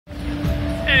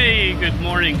Good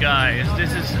morning, guys.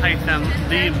 This is Haitham,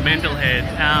 the mental head.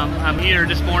 I'm here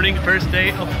this morning, first day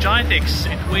of Gitex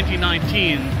in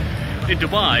 2019 in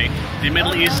Dubai, the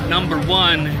Middle East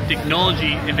 #1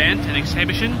 technology event and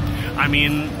exhibition. I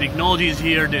mean, the technology is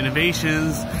here, the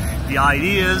innovations, the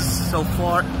ideas so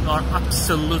far are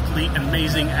absolutely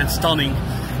amazing and stunning.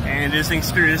 And it's an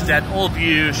experience that all of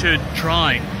you should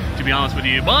try, to be honest with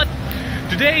you. But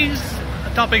today's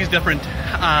topic is different.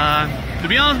 To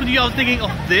be honest with you, I was thinking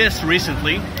of this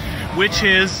recently, which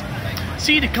is,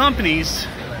 see, the companies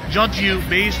judge you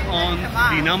based on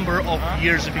the number of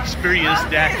years of experience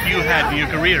that you had in your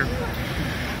career.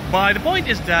 But the point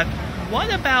is that,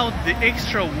 what about the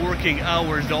extra working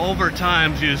hours, the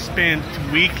overtime you spend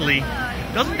weekly?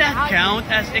 Doesn't that count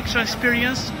as extra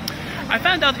experience? I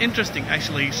found that interesting,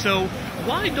 actually. So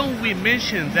why don't we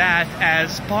mention that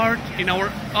as part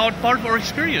of our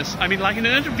experience? I mean, like in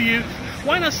an interview,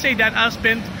 why not say that I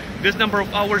spent this number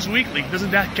of hours weekly?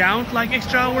 Doesn't that count like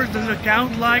extra hours? Doesn't it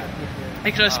count like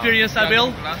extra experience I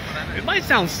built? It might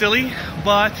sound silly,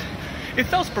 but it's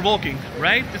thought-provoking,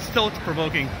 right? It's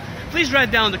thought-provoking. Please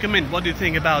write down in the comment what do you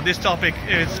think about this topic.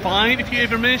 It's fine if you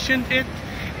ever mentioned it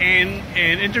in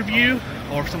an interview,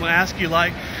 or if someone asks you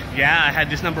like, yeah, I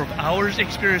had this number of hours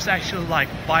experience actually like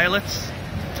pilots.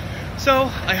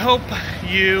 So I hope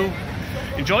you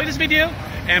enjoy this video.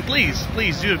 And please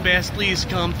do your best. Please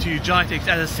come to Gitex.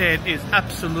 As I said, it's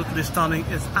absolutely stunning.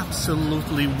 It's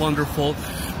absolutely wonderful.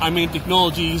 I mean,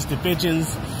 technologies, the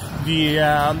visions, the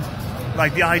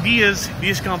ideas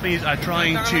these companies are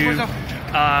trying to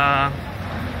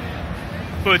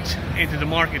put into the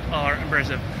market are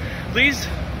impressive. Please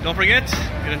don't forget,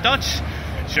 get in touch,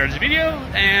 share this video,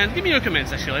 and give me your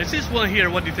comments. Actually, I just want to hear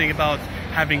what you think about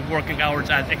having working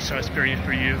hours as extra experience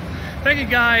for you. Thank you,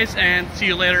 guys, and see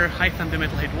you later. Haitham the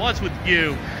Mental Head was with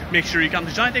you. Make sure you come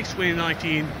to Gitex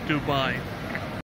 2019 Dubai.